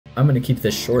I'm gonna keep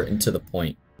this short and to the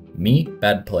point. Me,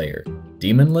 bad player.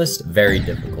 Demon list, very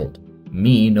difficult.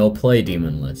 Me, no play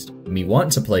demon list. Me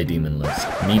want to play demon list.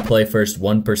 Me play first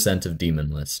 1% of demon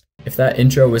list. If that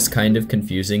intro was kind of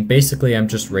confusing, basically I'm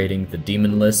just rating the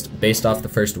demon list based off the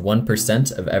first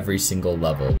 1% of every single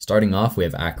level. Starting off, we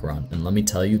have Acheron, and let me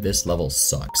tell you, this level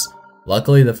sucks.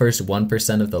 Luckily, the first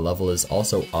 1% of the level is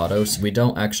also auto, so we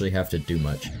don't actually have to do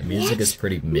much. The music is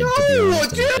pretty mid to be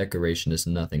honest, and the decoration is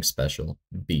nothing special.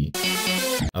 B.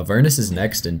 Avernus is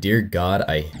next, and dear god,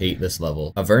 I hate this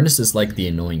level. Avernus is like the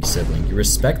annoying sibling. You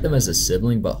respect them as a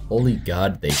sibling, but holy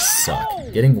god, they suck.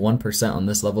 Getting 1% on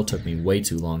this level took me way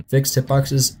too long. Fixed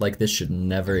hitboxes like this should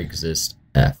never exist.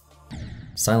 F.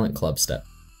 Silent Club Step.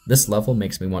 This level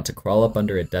makes me want to crawl up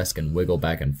under a desk and wiggle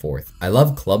back and forth. I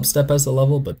love Club Step as a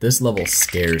level, but this level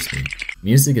scares me.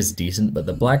 Music is decent, but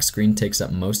the black screen takes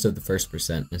up most of the first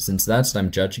percent, and since that's what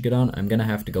I'm judging it on, I'm gonna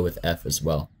have to go with F as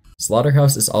well.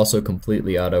 Slaughterhouse is also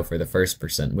completely auto for the first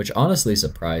percent, which honestly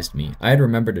surprised me. I had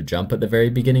remembered to jump at the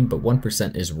very beginning, but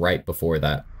 1% is right before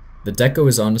that. The deco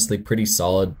is honestly pretty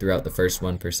solid throughout the first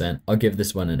 1%. I'll give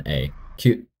this one an A.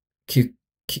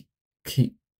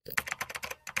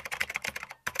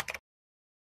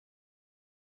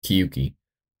 Kyuki.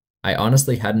 I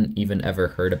honestly hadn't even ever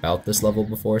heard about this level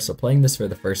before, so playing this for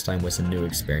the first time was a new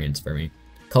experience for me.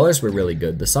 Colors were really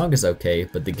good, the song is okay,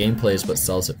 but the gameplay is what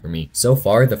sells it for me. So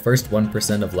far, the first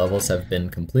 1% of levels have been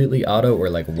completely auto or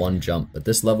like one jump, but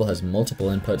this level has multiple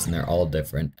inputs and they're all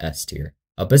different. S tier.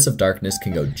 Abyss of Darkness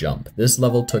can go jump. This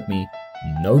level took me,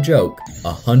 no joke,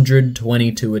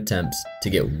 122 attempts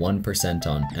to get 1%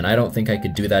 on, and I don't think I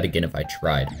could do that again if I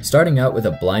tried. Starting out with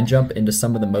a blind jump into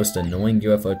some of the most annoying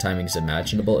UFO timings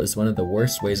imaginable is one of the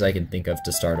worst ways I can think of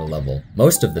to start a level.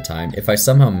 Most of the time, if I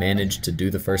somehow managed to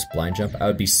do the first blind jump, I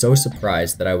would be so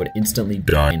surprised that I would instantly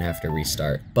die and have to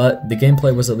restart. But the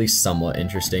gameplay was at least somewhat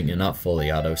interesting and not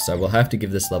fully auto, so I will have to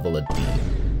give this level a D.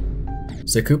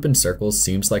 Sacoup in Circles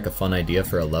seems like a fun idea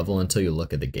for a level until you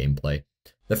look at the gameplay.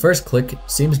 The first click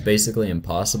seems basically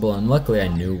impossible, and luckily I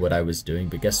knew what I was doing,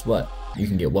 but guess what? You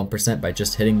can get 1% by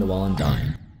just hitting the wall and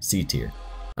dying. C tier.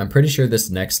 I'm pretty sure this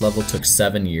next level took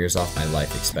 7 years off my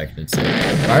life expectancy.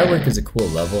 Firework is a cool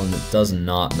level and it does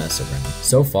not mess around.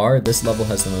 So far, this level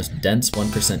has the most dense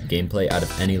 1% gameplay out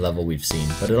of any level we've seen,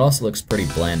 but it also looks pretty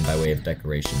bland by way of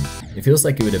decoration. It feels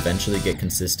like it would eventually get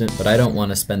consistent, but I don't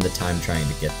want to spend the time trying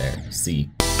to get there. C.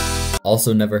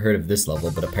 Also never heard of this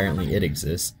level, but apparently it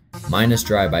exists. Minus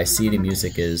Dry by CD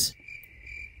Music is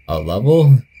a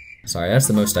level? Sorry, that's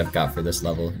the most I've got for this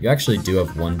level. You actually do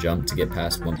have one jump to get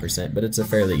past 1%, but it's a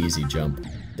fairly easy jump.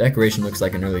 Decoration looks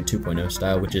like an early 2.0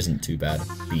 style, which isn't too bad.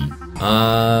 B.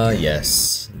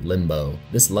 Yes. Limbo.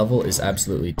 This level is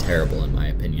absolutely terrible in my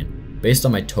opinion. Based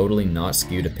on my totally not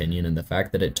skewed opinion and the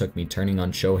fact that it took me turning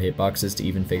on show hitboxes to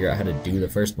even figure out how to do the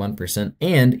first 1%,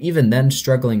 and even then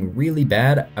struggling really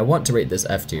bad, I want to rate this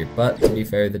F tier, but to be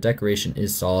fair, the decoration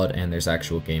is solid and there's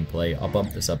actual gameplay. I'll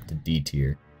bump this up to D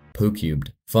tier. Poo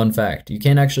Cubed. Fun fact, you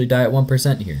can't actually die at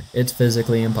 1% here. It's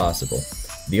physically impossible.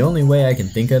 The only way I can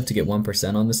think of to get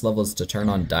 1% on this level is to turn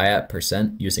on die at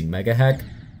percent using Mega Hack.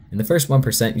 In the first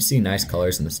 1%, you see nice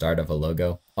colors in the start of a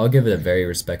logo. I'll give it a very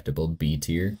respectable B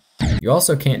tier. You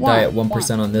also can't die at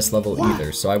 1% on this level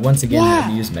either, so I once again had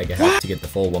to use Mega Hack to get the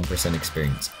full 1%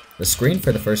 experience. The screen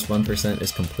for the first 1%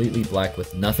 is completely black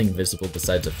with nothing visible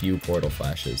besides a few portal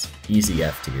flashes. Easy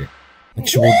F tier.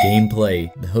 Actual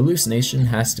gameplay. The hallucination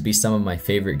has to be some of my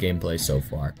favorite gameplay so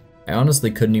far. I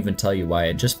honestly couldn't even tell you why,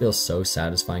 it just feels so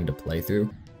satisfying to play through.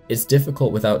 It's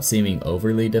difficult without seeming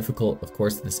overly difficult. Of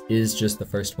course, this is just the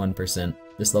first 1%.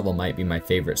 This level might be my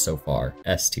favorite so far.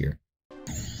 S tier.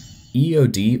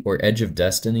 EOD, or Edge of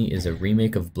Destiny, is a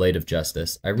remake of Blade of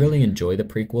Justice. I really enjoy the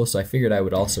prequel, so I figured I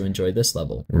would also enjoy this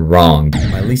level. Wrong.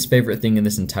 My least favorite thing in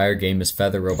this entire game is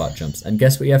feather robot jumps, and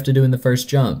guess what you have to do in the first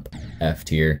jump? F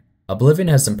tier. Oblivion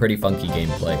has some pretty funky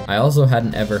gameplay. I also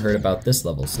hadn't ever heard about this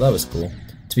level, so that was cool.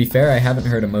 To be fair, I haven't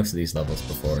heard of most of these levels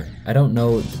before. I don't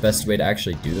know the best way to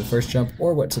actually do the first jump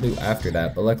or what to do after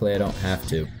that, but luckily I don't have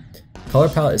to. Color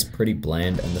palette is pretty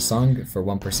bland, and the song for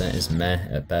 1% is meh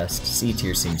at best. C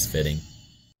tier seems fitting.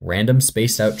 Random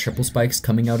spaced out triple spikes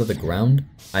coming out of the ground?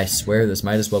 I swear this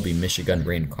might as well be Michigan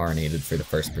reincarnated for the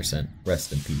first percent.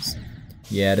 Rest in peace.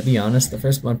 Yeah, to be honest, the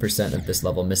first 1% of this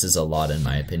level misses a lot in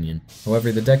my opinion.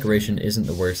 However, the decoration isn't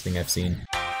the worst thing I've seen.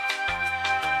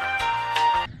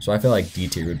 So I feel like D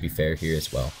tier would be fair here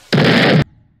as well.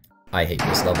 I hate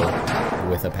this level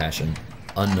with a passion.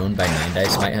 Unknown by 9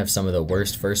 Dice might have some of the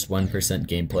worst first 1%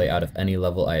 gameplay out of any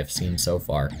level I have seen so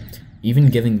far. Even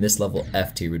giving this level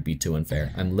F tier would be too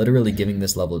unfair. I'm literally giving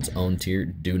this level its own tier,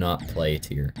 do not play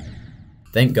tier.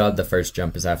 Thank God the first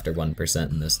jump is after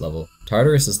 1% in this level.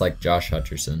 Tartarus is like Josh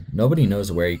Hutcherson. Nobody knows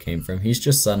where he came from, he's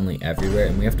just suddenly everywhere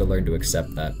and we have to learn to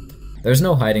accept that. There's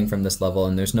no hiding from this level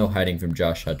and there's no hiding from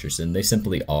Josh Hutcherson, they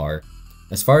simply are.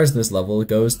 As far as this level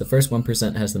goes, the first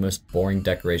 1% has the most boring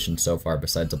decoration so far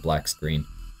besides a black screen.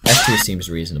 S tier seems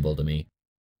reasonable to me.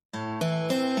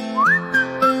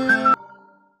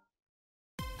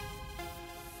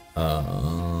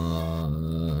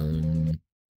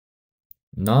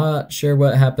 Not sure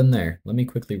what happened there. Let me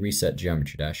quickly reset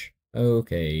Geometry Dash.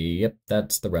 Okay, yep,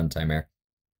 that's the runtime error.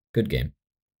 Good game.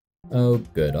 Oh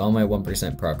good, all my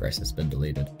 1% progress has been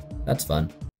deleted. That's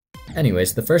fun.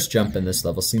 Anyways, the first jump in this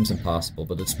level seems impossible,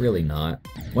 but it's really not.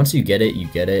 Once you get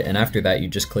it, and after that you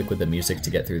just click with the music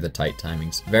to get through the tight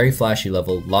timings. Very flashy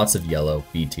level, lots of yellow,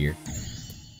 B tier.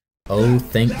 Oh,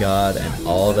 thank God, and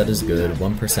all that is good,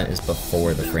 1% is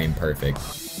before the frame perfect.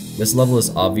 This level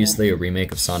is obviously a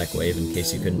remake of Sonic Wave, in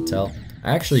case you couldn't tell.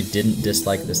 I actually didn't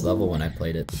dislike this level when I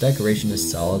played it. The decoration is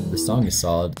solid, the song is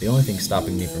solid, the only thing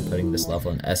stopping me from putting this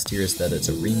level in S tier is that it's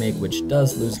a remake which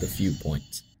does lose a few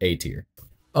points. A tier.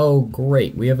 Oh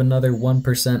great, we have another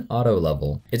 1% auto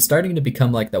level. It's starting to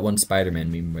become like that one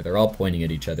Spider-Man meme where they're all pointing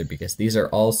at each other because these are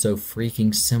all so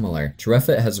freaking similar.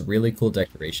 Terrific has really cool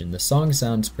decoration, the song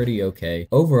sounds pretty okay.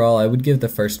 Overall, I would give the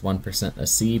first 1% a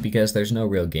C because there's no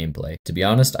real gameplay. To be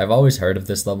honest, I've always heard of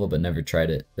this level but never tried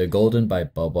it. The Golden by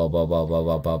blah blah blah blah blah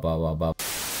blah blah blah blah.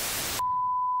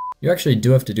 You actually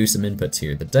do have to do some inputs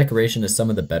here. The decoration is some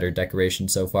of the better decoration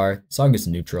so far. The song is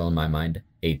neutral in my mind.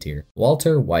 A tier.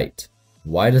 Walter White.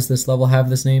 Why does this level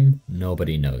have this name?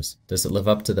 Nobody knows. Does it live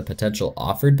up to the potential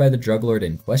offered by the drug lord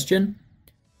in question?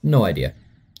 No idea.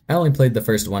 I only played the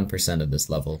first 1% of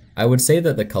this level. I would say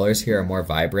that the colors here are more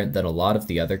vibrant than a lot of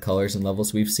the other colors and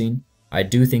levels we've seen. I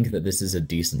do think that this is a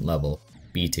decent level.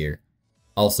 B tier.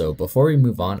 Also, before we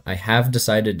move on, I have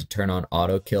decided to turn on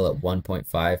auto kill at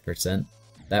 1.5%.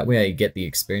 That way I get the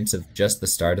experience of just the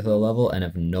start of the level and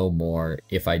have no more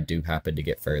if I do happen to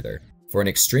get further. For an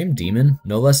extreme demon,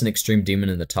 no less an extreme demon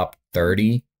in the top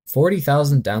 30,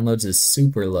 40,000 downloads is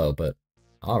super low, but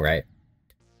alright.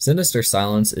 Sinister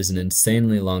Silence is an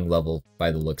insanely long level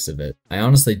by the looks of it. I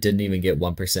honestly didn't even get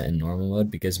 1% in normal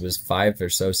mode because it was 5 or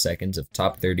so seconds of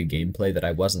top 30 gameplay that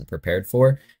I wasn't prepared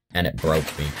for, and it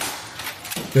broke me.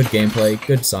 Good gameplay,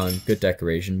 good song, good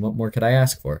decoration, what more could I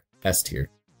ask for? S tier.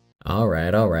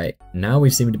 Alright, now we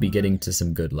seem to be getting to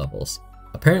some good levels.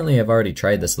 Apparently I've already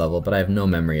tried this level, but I have no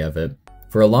memory of it.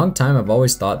 For a long time I've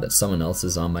always thought that someone else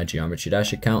is on my Geometry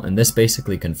Dash account, and this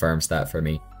basically confirms that for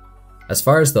me. As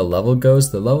far as the level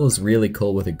goes, the level is really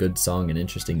cool with a good song and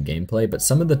interesting gameplay, but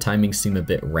some of the timings seem a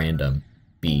bit random.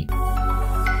 B.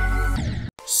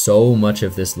 So much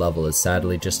of this level is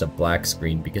sadly just a black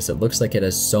screen because it looks like it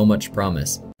has so much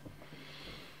promise.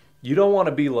 You don't want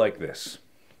to be like this.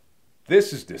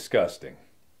 This is disgusting.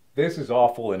 This is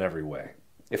awful in every way.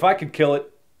 If I could kill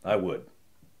it, I would.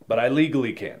 But I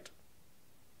legally can't.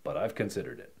 But I've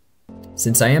considered it.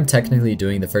 Since I am technically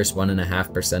doing the first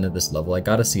 1.5% of this level, I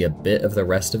gotta see a bit of the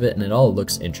rest of it and it all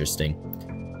looks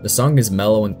interesting. The song is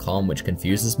mellow and calm, which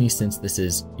confuses me since this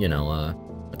is, you know, a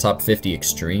top 50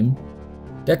 extreme.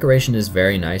 Decoration is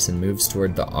very nice and moves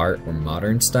toward the art or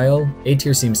modern style. A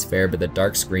tier seems fair, but the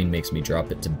dark screen makes me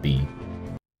drop it to B.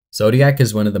 Zodiac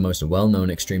is one of the most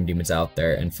well-known extreme demons out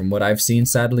there, and from what I've seen,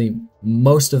 sadly,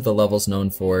 most of the levels known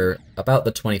for about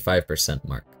the 25%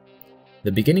 mark.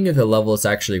 The beginning of the level is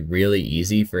actually really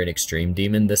easy for an extreme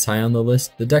demon this high on the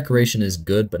list. The decoration is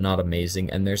good but not amazing,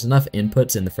 and there's enough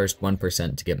inputs in the first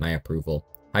 1% to get my approval.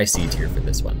 High C tier for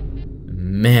this one.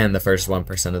 Man, the first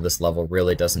 1% of this level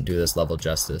really doesn't do this level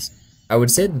justice. I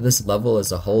would say that this level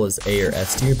as a whole is A or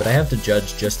S tier, but I have to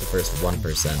judge just the first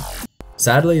 1%.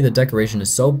 Sadly, the decoration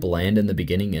is so bland in the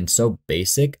beginning and so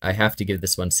basic, I have to give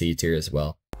this one C tier as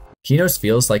well. Kinos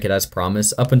feels like it has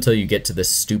promise up until you get to this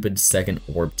stupid second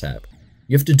orb tap.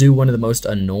 You have to do one of the most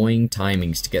annoying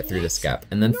timings to get through this gap,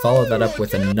 and then follow that up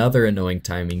with another annoying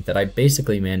timing that I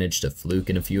basically managed to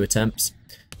fluke in a few attempts.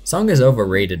 Song is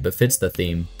overrated but fits the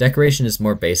theme. Decoration is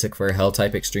more basic for a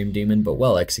Hell-type extreme demon, but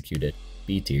well executed.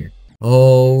 B tier.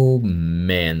 Oh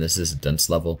man, this is a dunce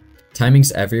level.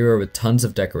 Timings everywhere with tons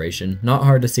of decoration, not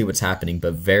hard to see what's happening,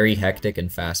 but very hectic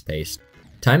and fast-paced.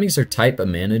 Timings are tight but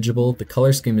manageable, the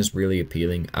color scheme is really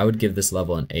appealing. I would give this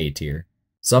level an A tier.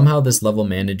 Somehow this level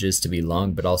manages to be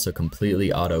long but also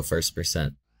completely auto first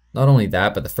percent. Not only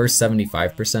that, but the first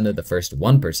 75% of the first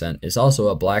 1% is also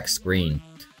a black screen.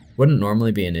 Wouldn't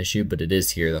normally be an issue, but it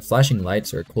is here. The flashing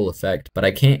lights are a cool effect, but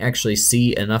I can't actually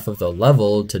see enough of the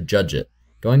level to judge it.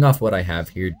 Going off what I have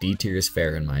here, D tier is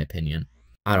fair in my opinion.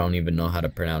 I don't even know how to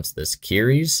pronounce this.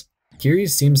 Kiris?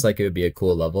 Curious seems like it would be a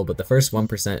cool level, but the first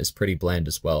 1% is pretty bland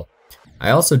as well.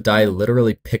 I also die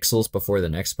literally pixels before the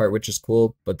next part, which is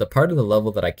cool, but the part of the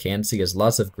level that I can see has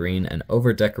lots of green and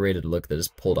over-decorated look that is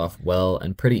pulled off well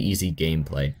and pretty easy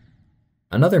gameplay.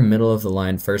 Another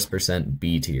middle-of-the-line first percent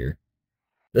B tier.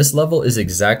 This level is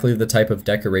exactly the type of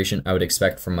decoration I would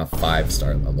expect from a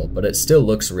 5-star level, but it still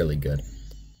looks really good.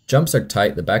 Jumps are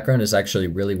tight, the background is actually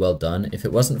really well done. If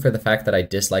it wasn't for the fact that I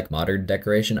dislike modern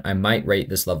decoration, I might rate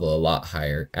this level a lot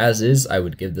higher. As is, I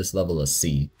would give this level a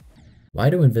C. Why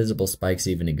do invisible spikes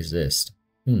even exist?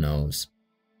 Who knows?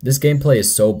 This gameplay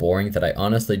is so boring that I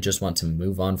honestly just want to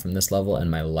move on from this level and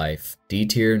my life. D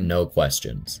tier, no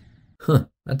questions. Huh,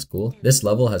 that's cool. This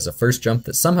level has a first jump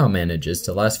that somehow manages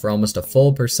to last for almost a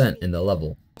full percent in the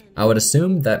level. I would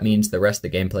assume that means the rest of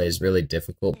the gameplay is really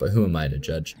difficult, but who am I to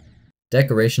judge?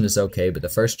 Decoration is okay, but the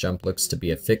first jump looks to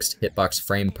be a fixed hitbox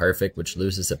frame perfect, which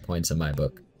loses at points in my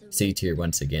book. C tier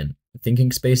once again.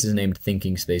 Thinking Space is named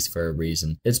Thinking Space for a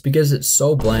reason. It's because it's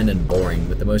so bland and boring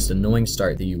with the most annoying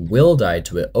start that you will die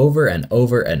to it over and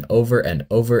over and over and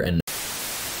over and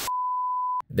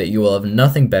that you will have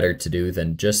nothing better to do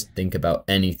than just think about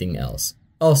anything else.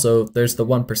 Also, there's the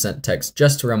 1% text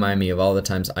just to remind me of all the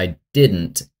times I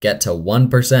didn't get to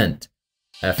 1%.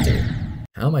 F tier.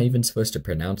 How am I even supposed to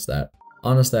pronounce that?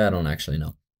 Honestly, I don't actually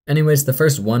know. Anyways, the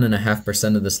first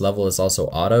 1.5% of this level is also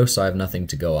auto, so I have nothing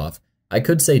to go off. I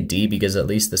could say D because at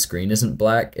least the screen isn't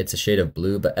black, it's a shade of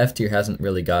blue, but F tier hasn't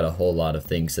really got a whole lot of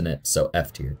things in it, so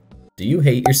F tier. Do you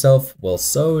hate yourself? Well,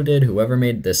 so did whoever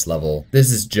made this level.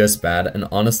 This is just bad, and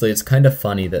honestly, it's kind of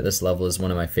funny that this level is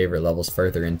one of my favorite levels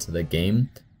further into the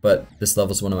game, but this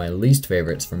level is one of my least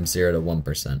favorites from 0 to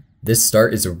 1%. This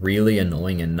start is really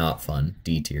annoying and not fun,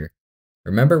 D tier.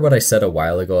 Remember what I said a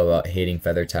while ago about hating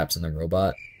feather taps in the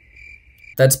robot?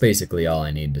 That's basically all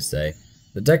I need to say.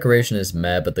 The decoration is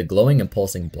meh, but the glowing and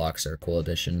pulsing blocks are a cool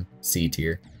addition, C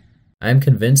tier. I am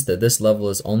convinced that this level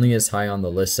is only as high on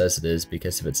the list as it is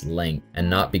because of its length, and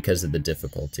not because of the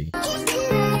difficulty.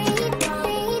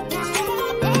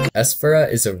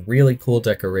 Esfera is a really cool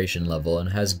decoration level and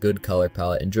has good color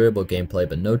palette, enjoyable gameplay,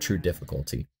 but no true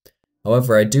difficulty.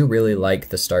 However, I do really like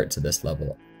the start to this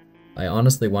level. I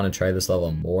honestly want to try this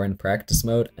level more in practice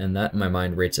mode, and that in my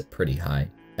mind rates it pretty high,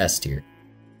 S tier.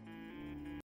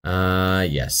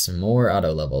 Yes, more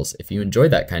auto levels. If you enjoy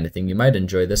that kind of thing, you might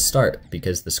enjoy this start,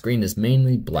 because the screen is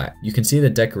mainly black. You can see the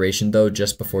decoration though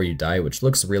just before you die, which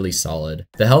looks really solid.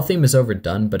 The hell theme is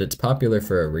overdone, but it's popular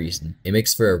for a reason. It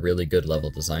makes for a really good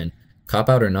level design. Cop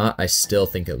out or not, I still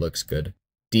think it looks good.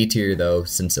 D tier though,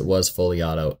 since it was fully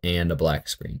auto and a black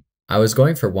screen. I was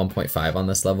going for 1.5 on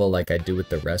this level like I do with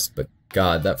the rest, but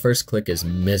god, that first click is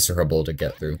miserable to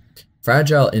get through.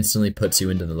 Fragile instantly puts you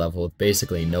into the level with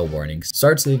basically no warnings.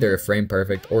 Starts with either a frame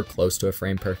perfect or close to a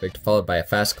frame perfect, followed by a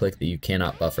fast click that you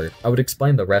cannot buffer. I would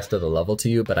explain the rest of the level to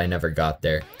you, but I never got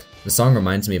there. The song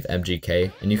reminds me of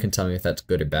MGK, and you can tell me if that's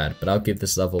good or bad, but I'll give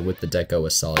this level with the deco a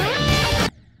solid E.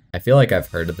 I feel like I've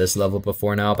heard of this level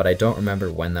before now, but I don't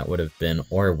remember when that would have been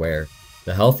or where.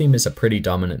 The hell theme is a pretty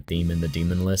dominant theme in the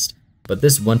demon list, but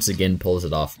this once again pulls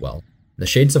it off well. The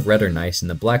shades of red are nice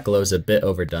and the black glow is a bit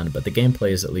overdone, but the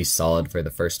gameplay is at least solid for the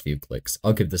first few clicks.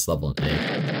 I'll give this level an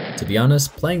A. To be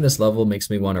honest, playing this level makes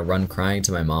me want to run crying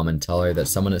to my mom and tell her that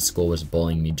someone at school was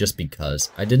bullying me just because.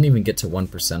 I didn't even get to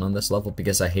 1% on this level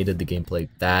because I hated the gameplay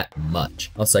that much.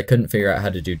 Also, I couldn't figure out how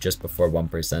to do just before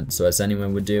 1%, so as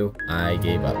anyone would do, I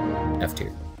gave up. F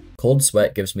tier. Cold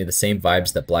Sweat gives me the same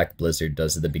vibes that Black Blizzard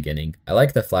does at the beginning. I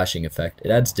like the flashing effect. It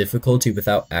adds difficulty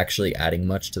without actually adding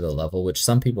much to the level, which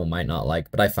some people might not like,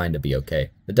 but I find to be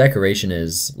okay. The decoration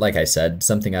is, like I said,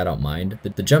 something I don't mind.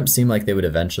 The jumps seem like they would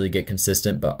eventually get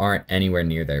consistent, but aren't anywhere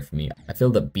near there for me. I feel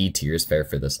that B tier is fair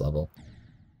for this level.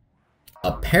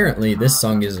 Apparently, this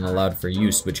song isn't allowed for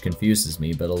use, which confuses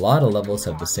me, but a lot of levels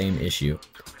have the same issue.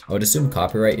 I would assume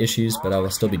copyright issues, but I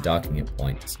will still be docking it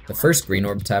points. The first green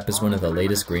orb tap is one of the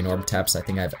latest green orb taps I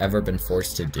think I've ever been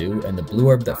forced to do, and the blue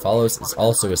orb that follows is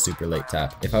also a super late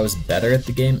tap. If I was better at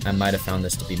the game, I might have found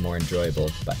this to be more enjoyable,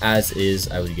 but as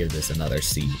is, I would give this another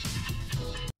C.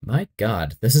 My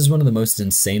god, this is one of the most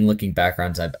insane looking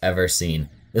backgrounds I've ever seen.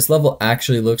 This level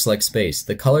actually looks like space.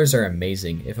 The colors are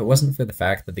amazing. If it wasn't for the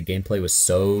fact that the gameplay was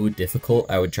so difficult,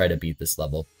 I would try to beat this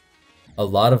level. A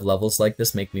lot of levels like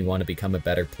this make me want to become a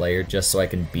better player just so I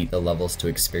can beat the levels to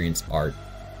experience art.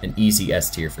 An easy S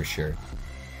tier for sure.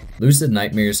 Lucid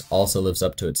Nightmares also lives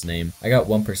up to its name. I got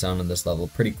 1% on this level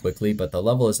pretty quickly, but the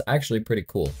level is actually pretty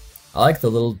cool. I like the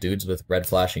little dudes with red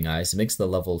flashing eyes. It makes the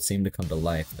level seem to come to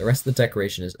life. The rest of the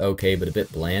decoration is okay, but a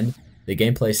bit bland. The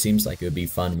gameplay seems like it would be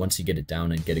fun once you get it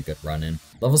down and get a good run in.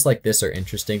 Levels like this are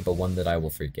interesting, but one that I will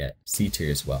forget. C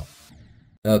tier as well.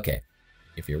 Okay,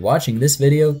 if you're watching this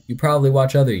video, you probably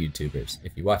watch other YouTubers.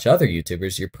 If you watch other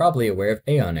YouTubers, you're probably aware of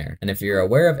Aeon Air. And if you're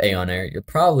aware of Aeon Air, you're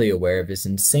probably aware of this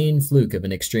insane fluke of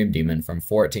an extreme demon from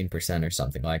 14% or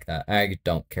something like that. I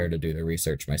don't care to do the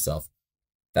research myself.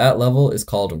 That level is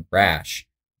called Rash.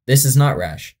 This is not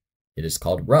Rash. It is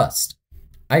called Rust.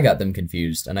 I got them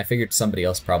confused, and I figured somebody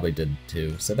else probably did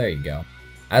too, so there you go.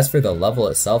 As for the level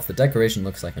itself, the decoration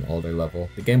looks like an older level.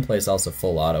 The gameplay is also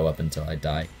full auto up until I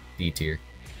die. D tier.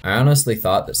 I honestly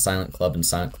thought that Silent Club and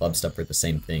Silent Club stuff were the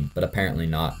same thing, but apparently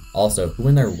not. Also, who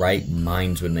in their right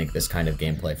minds would make this kind of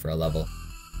gameplay for a level?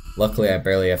 Luckily, I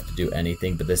barely have to do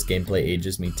anything, but this gameplay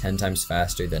ages me 10 times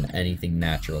faster than anything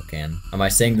natural can. Am I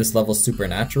saying this level's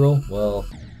supernatural? Well,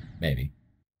 maybe.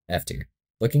 F tier.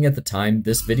 Looking at the time,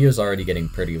 this video is already getting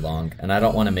pretty long, and I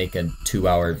don't want to make a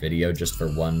 2-hour video just for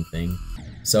one thing.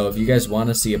 So if you guys want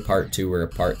to see a part 2 or a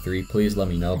part 3, please let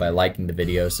me know by liking the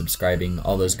video, subscribing,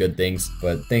 all those good things.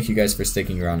 But thank you guys for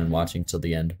sticking around and watching till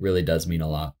the end. Really does mean a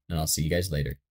lot, and I'll see you guys later.